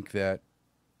 I think that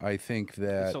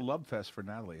it's a love fest for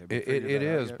Natalie. It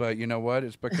is, but you know what?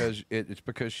 It's because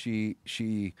because she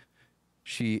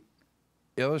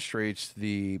illustrates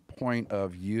the point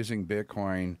of using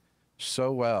Bitcoin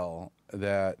so well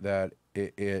that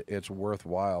it's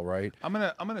worthwhile, right? I'm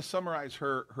gonna summarize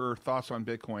her thoughts on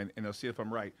Bitcoin, and I'll see if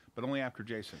I'm right, but only after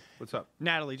Jason. What's up,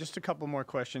 Natalie? Just a couple more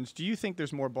questions. Do you think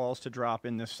there's more balls to drop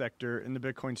in this sector, in the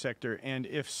Bitcoin sector? And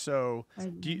if so,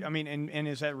 and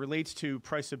as that relates to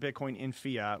price of Bitcoin in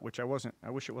fiat, which I wish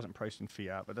it wasn't priced in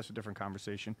fiat, but that's a different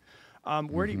conversation.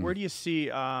 Where do you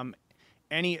see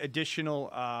any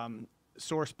additional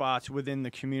sore spots within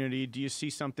the community? Do you see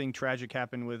something tragic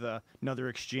happen with another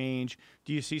exchange?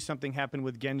 Do you see something happen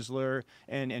with Gensler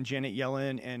and Janet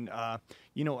Yellen and a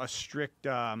strict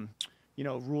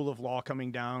rule of law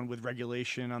coming down with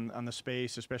regulation on the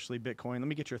space, especially Bitcoin? Let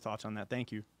me get your thoughts on that.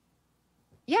 Thank you.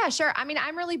 Yeah, sure. I mean,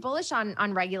 I'm really bullish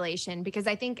on regulation because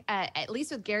I think at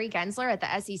least with Gary Gensler at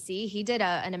the SEC, he did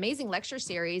an amazing lecture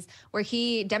series where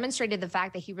he demonstrated the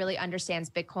fact that he really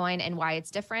understands Bitcoin and why it's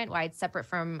different, why it's separate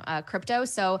from crypto.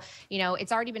 So,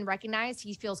 it's already been recognized.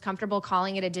 He feels comfortable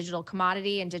calling it a digital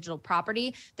commodity and digital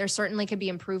property. There certainly could be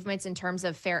improvements in terms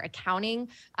of fair accounting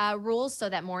rules so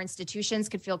that more institutions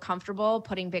could feel comfortable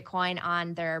putting Bitcoin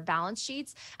on their balance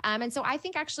sheets. And so I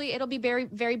think actually it'll be very,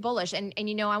 very bullish. And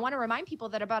I want to remind people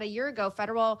that about a year ago,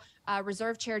 federal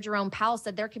Reserve Chair Jerome Powell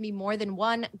said there can be more than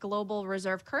one global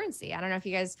reserve currency. I don't know if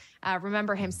you guys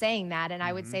remember him saying that. And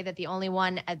I would say that the only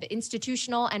one at the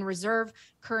institutional and reserve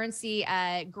currency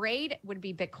grade would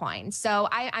be Bitcoin. So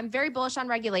I'm very bullish on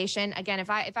regulation. Again, if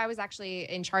I was actually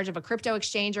in charge of a crypto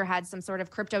exchange or had some sort of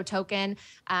crypto token,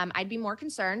 I'd be more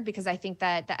concerned because I think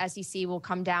that the SEC will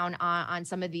come down on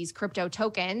some of these crypto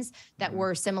tokens that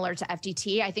were similar to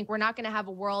FTT. I think we're not going to have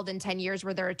a world in 10 years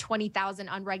where there are 20,000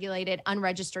 unregulated,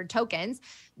 unregistered tokens.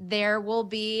 There will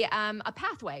be a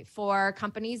pathway for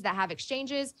companies that have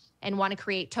exchanges and want to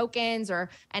create tokens or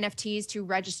NFTs to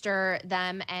register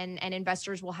them, and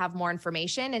investors will have more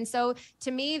information. And so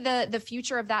to me, the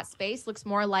future of that space looks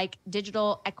more like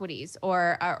digital equities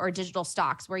or digital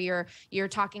stocks, where you're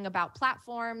talking about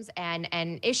platforms and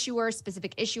issuers,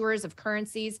 specific issuers of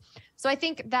currencies. So I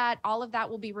think that all of that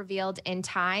will be revealed in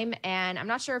time. And I'm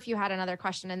not sure if you had another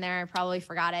question in there. I probably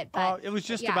forgot it. But it was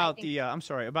just about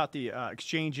the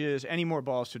exchanges, any more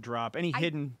balls to drop, any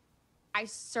hidden. I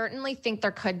certainly think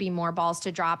there could be more balls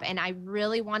to drop. And I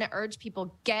really want to urge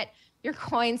people, get your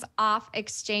coins off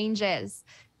exchanges.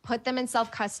 Put them in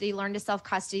self-custody, learn to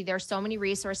self-custody. There are so many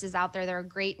resources out there. There are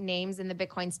great names in the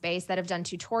Bitcoin space that have done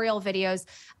tutorial videos.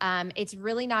 It's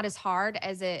really not as hard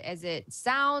as it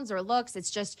sounds or looks.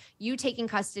 It's just you taking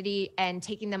custody and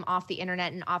taking them off the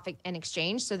internet and off an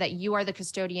exchange so that you are the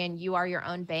custodian, you are your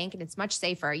own bank, and it's much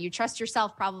safer. You trust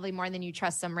yourself probably more than you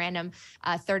trust some random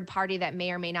third party that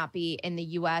may or may not be in the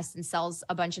US and sells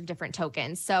a bunch of different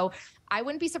tokens. So I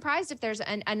wouldn't be surprised if there's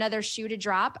another shoe to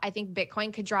drop. I think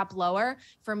Bitcoin could drop lower.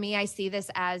 For me, I see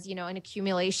this as, an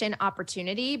accumulation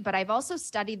opportunity, but I've also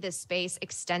studied this space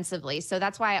extensively. So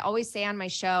that's why I always say on my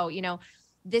show,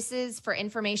 this is for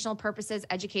informational purposes,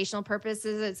 educational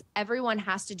purposes. Everyone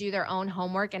has to do their own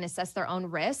homework and assess their own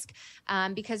risk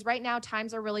because right now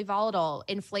times are really volatile.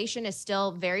 Inflation is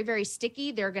still very, very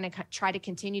sticky. They're going to try to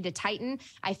continue to tighten.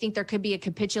 I think there could be a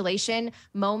capitulation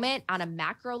moment on a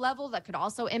macro level that could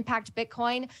also impact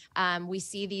Bitcoin. We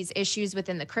see these issues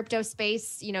within the crypto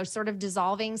space, sort of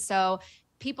dissolving. So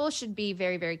people should be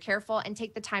very, very careful and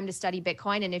take the time to study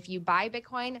Bitcoin. And if you buy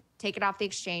Bitcoin, take it off the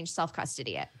exchange,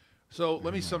 self-custody it. So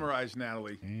let me summarize,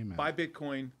 Natalie. Amen. Buy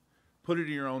Bitcoin, put it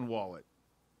in your own wallet.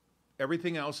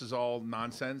 Everything else is all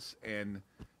nonsense and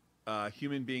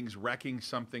human beings wrecking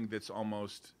something that's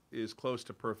almost as close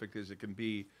to perfect as it can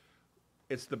be.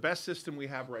 It's the best system we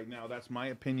have right now. That's my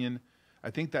opinion. I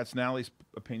think that's Natalie's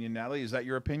opinion. Natalie, is that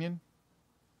your opinion?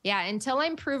 Yeah, until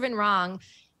I'm proven wrong,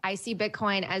 I see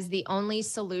Bitcoin as the only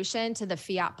solution to the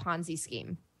fiat Ponzi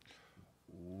scheme.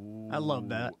 I love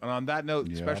that. And on that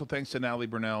note, special thanks to Natalie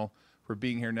Brunell for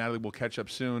being here. Natalie, we'll catch up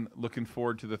soon. Looking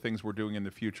forward to the things we're doing in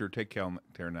the future. Take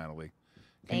care, Natalie.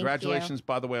 Congratulations,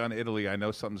 by the way, on Italy. I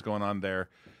know something's going on there.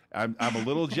 I'm a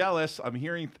little jealous. I'm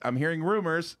hearing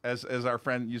rumors, as our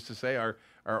friend used to say, our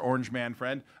orange man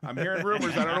friend. I'm hearing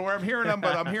rumors. I don't know where I'm hearing them,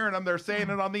 but I'm hearing them. They're saying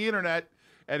it on the internet.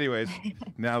 Anyways,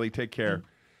 Natalie, take care.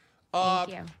 Thank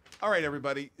you. All right,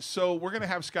 everybody. So we're going to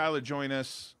have Skylar join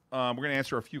us. We're going to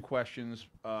answer a few questions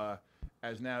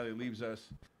as Natalie leaves us.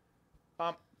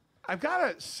 I've got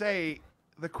to say,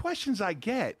 the questions I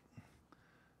get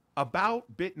about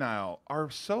BitNile are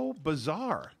so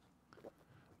bizarre.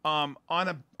 On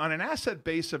an asset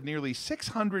base of nearly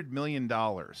 $600 million,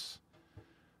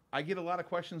 I get a lot of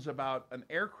questions about an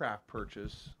aircraft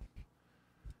purchase,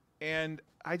 and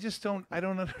I don't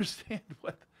understand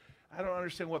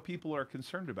what people are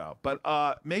concerned about.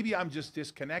 But maybe I'm just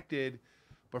disconnected.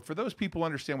 But for those people who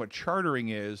understand what chartering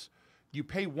is, you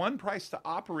pay one price to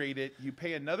operate it, you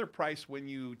pay another price when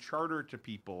you charter to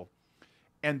people,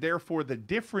 and therefore the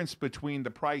difference between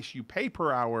the price you pay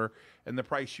per hour and the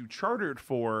price you charter it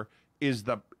for is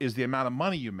the amount of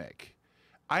money you make.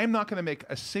 I am not going to make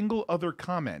a single other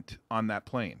comment on that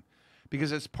plane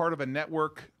because it's part of a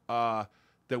network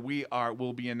that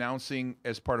will be announcing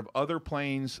as part of other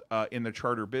planes in the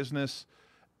charter business.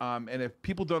 And if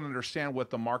people don't understand what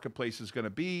the marketplace is going to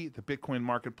be, the Bitcoin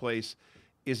marketplace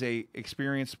is a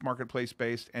experienced marketplace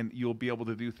based, and you'll be able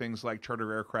to do things like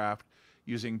charter aircraft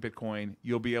using Bitcoin.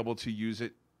 You'll be able to use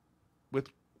it with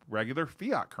regular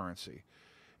fiat currency.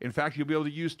 In fact, you'll be able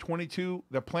to use 22.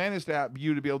 The plan is to have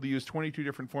you to be able to use 22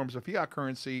 different forms of fiat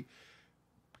currency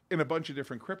in a bunch of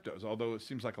different cryptos, although it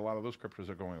seems like a lot of those cryptos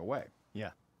are going away.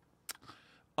 Yeah.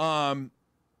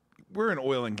 We're in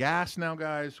oil and gas now,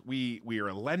 guys. We are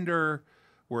a lender.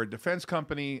 We're a defense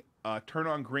company. Turn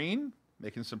on green,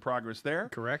 making some progress there.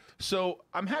 Correct. So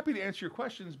I'm happy to answer your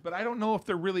questions, but I don't know if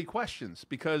they're really questions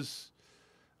because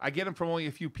I get them from only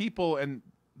a few people, and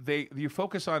you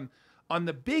focus on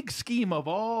the big scheme of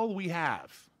all we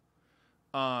have.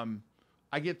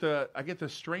 I get the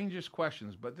strangest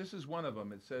questions, but this is one of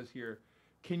them. It says here,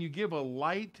 can you give a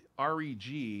light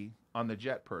REG on the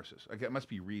jet purchase? Okay, it must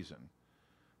be Reason.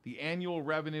 The annual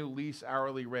revenue, lease,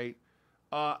 hourly rate.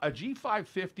 A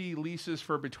G550 leases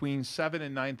for between $7,000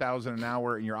 and $9,000 an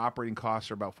hour, and your operating costs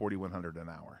are about $4,100 an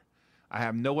hour. I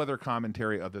have no other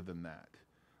commentary other than that.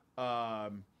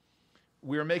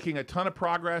 We're making a ton of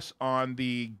progress on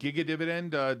the Giga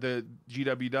dividend, the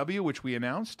GWW, which we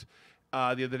announced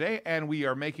the other day, and we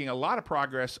are making a lot of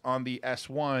progress on the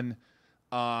S1.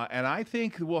 And I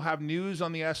think we'll have news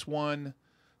on the S1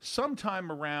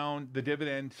 sometime around the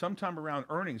dividend, sometime around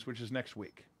earnings, which is next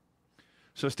week.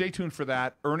 So stay tuned for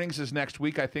that. Earnings is next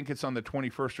week. I think it's on the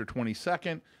 21st or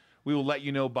 22nd. We will let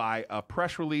you know by a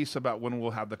press release about when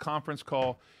we'll have the conference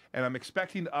call. And I'm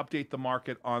expecting to update the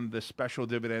market on the special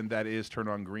dividend that is turned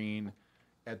on green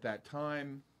at that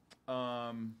time.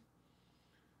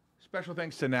 Special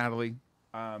thanks to Natalie.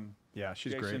 Yeah,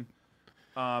 she's Jason,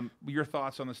 great. Your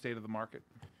thoughts on the state of the market?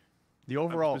 The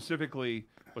overall, specifically,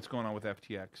 what's going on with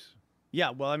FTX? yeah.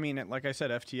 Well, I mean, like I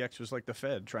said, FTX was like the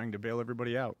Fed trying to bail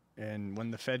everybody out, and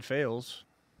when the Fed fails,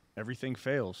 everything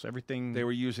fails. Everything. They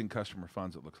were using customer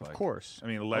funds, it looks like. Of course. I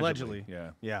mean, allegedly.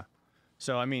 Yeah. Yeah.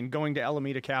 So, I mean, going to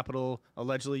Alameda Capital,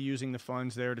 allegedly using the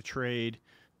funds there to trade.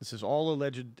 This is all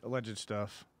alleged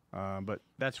stuff, but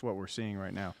that's what we're seeing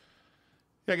right now.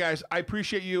 Yeah, guys, I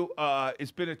appreciate you.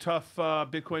 It's been a tough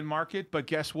Bitcoin market, but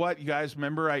guess what? You guys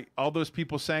remember all those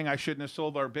people saying I shouldn't have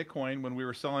sold our Bitcoin when we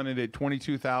were selling it at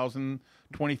 22,000,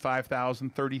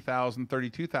 25,000, 30,000,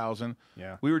 32,000.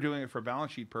 Yeah. We were doing it for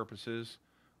balance sheet purposes.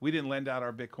 We didn't lend out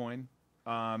our Bitcoin.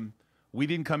 We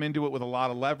didn't come into it with a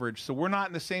lot of leverage, so we're not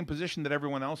in the same position that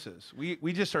everyone else is.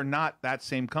 We just are not that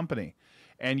same company.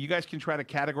 And you guys can try to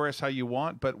categorize how you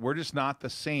want, but we're just not the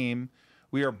same.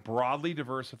 We are broadly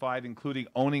diversified, including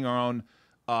owning our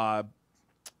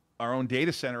own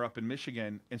data center up in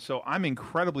Michigan. And so I'm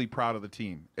incredibly proud of the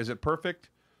team. Is it perfect?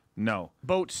 No.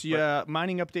 Boats, yeah.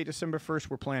 Mining update December 1st.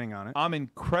 We're planning on it. I'm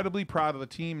incredibly proud of the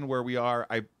team and where we are.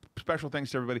 Special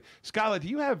thanks to everybody. Skyla, do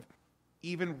you have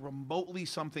even remotely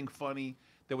something funny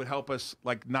that would help us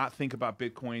like not think about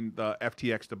Bitcoin, the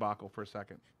FTX debacle for a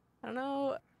second? I don't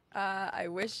know. I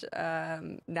wish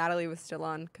Natalie was still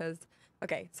on because,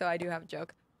 okay, so I do have a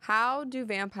joke. How do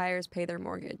vampires pay their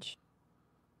mortgage?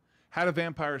 How do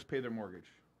vampires pay their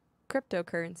mortgage?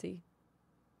 Cryptocurrency.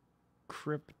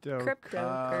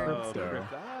 Cryptocurrency.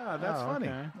 That's funny.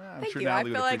 Okay. I'm Thank sure you. I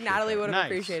Natalie feel would like appreciate Natalie that. would have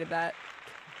Nice. appreciated that.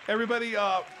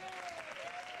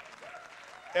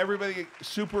 Everybody,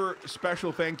 super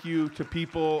special thank you to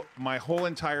people, my whole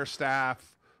entire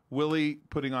staff. Willie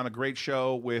putting on a great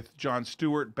show with Jon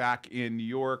Stewart back in New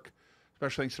York.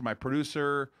 Special thanks to my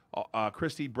producer,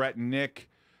 Christy, Brett, and Nick.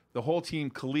 The whole team,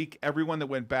 Khalik, everyone that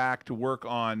went back to work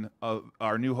on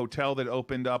our new hotel that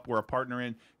opened up. We're a partner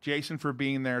in. Jason for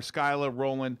being there. Skyla,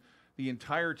 Roland, the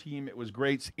entire team. It was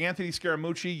great. Anthony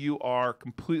Scaramucci, you are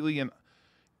completely,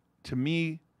 to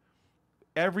me,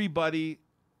 everybody,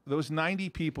 those 90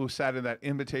 people who sat in that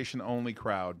invitation-only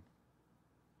crowd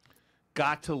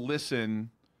got to listen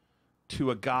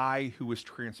to a guy who was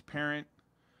transparent,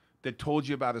 that told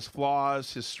you about his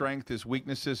flaws, his strength, his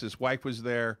weaknesses. His wife was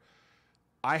there.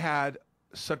 I had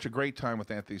such a great time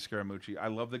with Anthony Scaramucci. I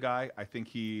love the guy. I think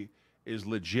he is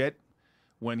legit.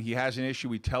 When he has an issue,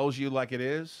 he tells you like it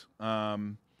is.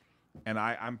 And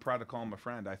I'm proud to call him a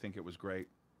friend. I think it was great.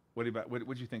 What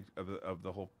do you think of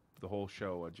the whole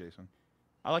show, Jason?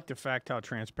 I like the fact how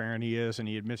transparent he is, and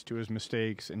he admits to his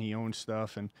mistakes, and he owns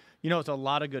stuff. And, you know, it's a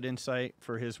lot of good insight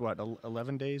for his,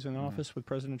 11 days in office with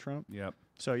President Trump? Yep.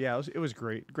 So, yeah, it was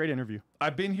great. Great interview.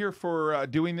 I've been here for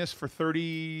doing this for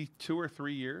 32 or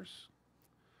 3 years.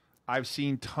 I've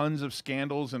seen tons of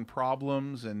scandals and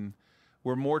problems, and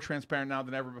we're more transparent now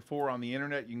than ever before on the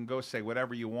internet. You can go say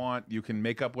whatever you want. You can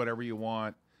make up whatever you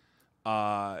want.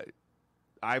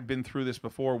 I've been through this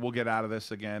before. We'll get out of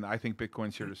this again. I think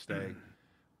Bitcoin's here to stay.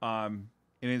 And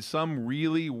in some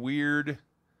really weird,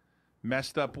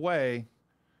 messed up way,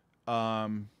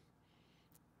 there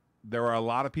are a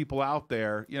lot of people out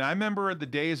there. You know, I remember the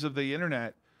days of the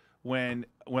internet when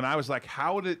I was like,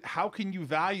 how can you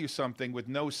value something with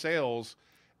no sales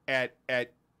at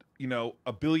you know,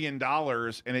 $1 billion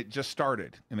and it just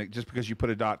started, and just because you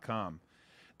put a .com.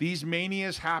 These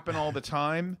manias happen all the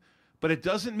time, but it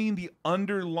doesn't mean the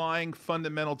underlying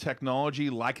fundamental technology,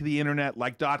 like the internet,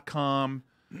 like .com.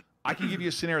 I can give you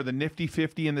a scenario: the Nifty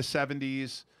 50 in the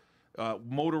 70s,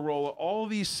 Motorola. All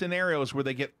these scenarios where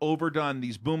they get overdone.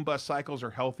 These boom bust cycles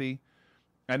are healthy.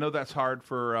 I know that's hard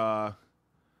for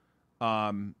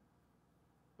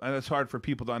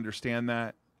people to understand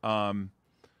that. But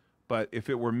But if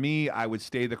it were me, I would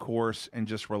stay the course and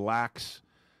just relax.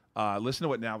 Listen to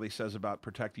what Natalie says about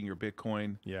protecting your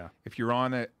Bitcoin. Yeah. If you're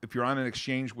on an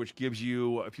exchange which gives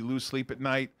you, if you lose sleep at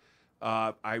night,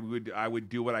 I would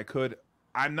do what I could.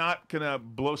 I'm not gonna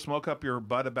blow smoke up your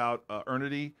butt about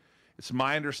Earnity. It's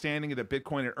my understanding that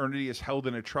Bitcoin at Earnity is held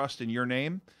in a trust in your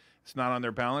name. It's not on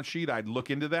their balance sheet. I'd look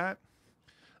into that.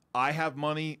 I have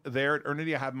money there at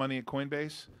Earnity. I have money at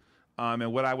Coinbase.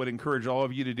 And what I would encourage all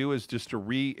of you to do is just to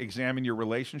re-examine your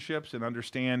relationships and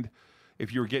understand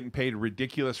if you were getting paid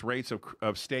ridiculous rates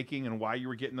of staking and why you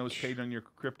were getting those paid on your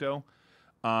crypto.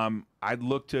 I'd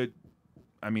look to,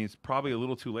 I mean, it's probably a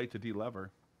little too late to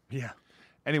de-lever. Yeah.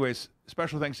 Anyways,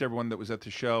 special thanks to everyone that was at the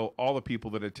show, all the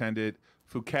people that attended,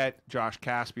 Phuket, Josh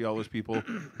Caspi, all those people.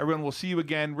 Everyone, we'll see you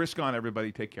again. Risk on,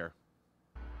 everybody. Take care.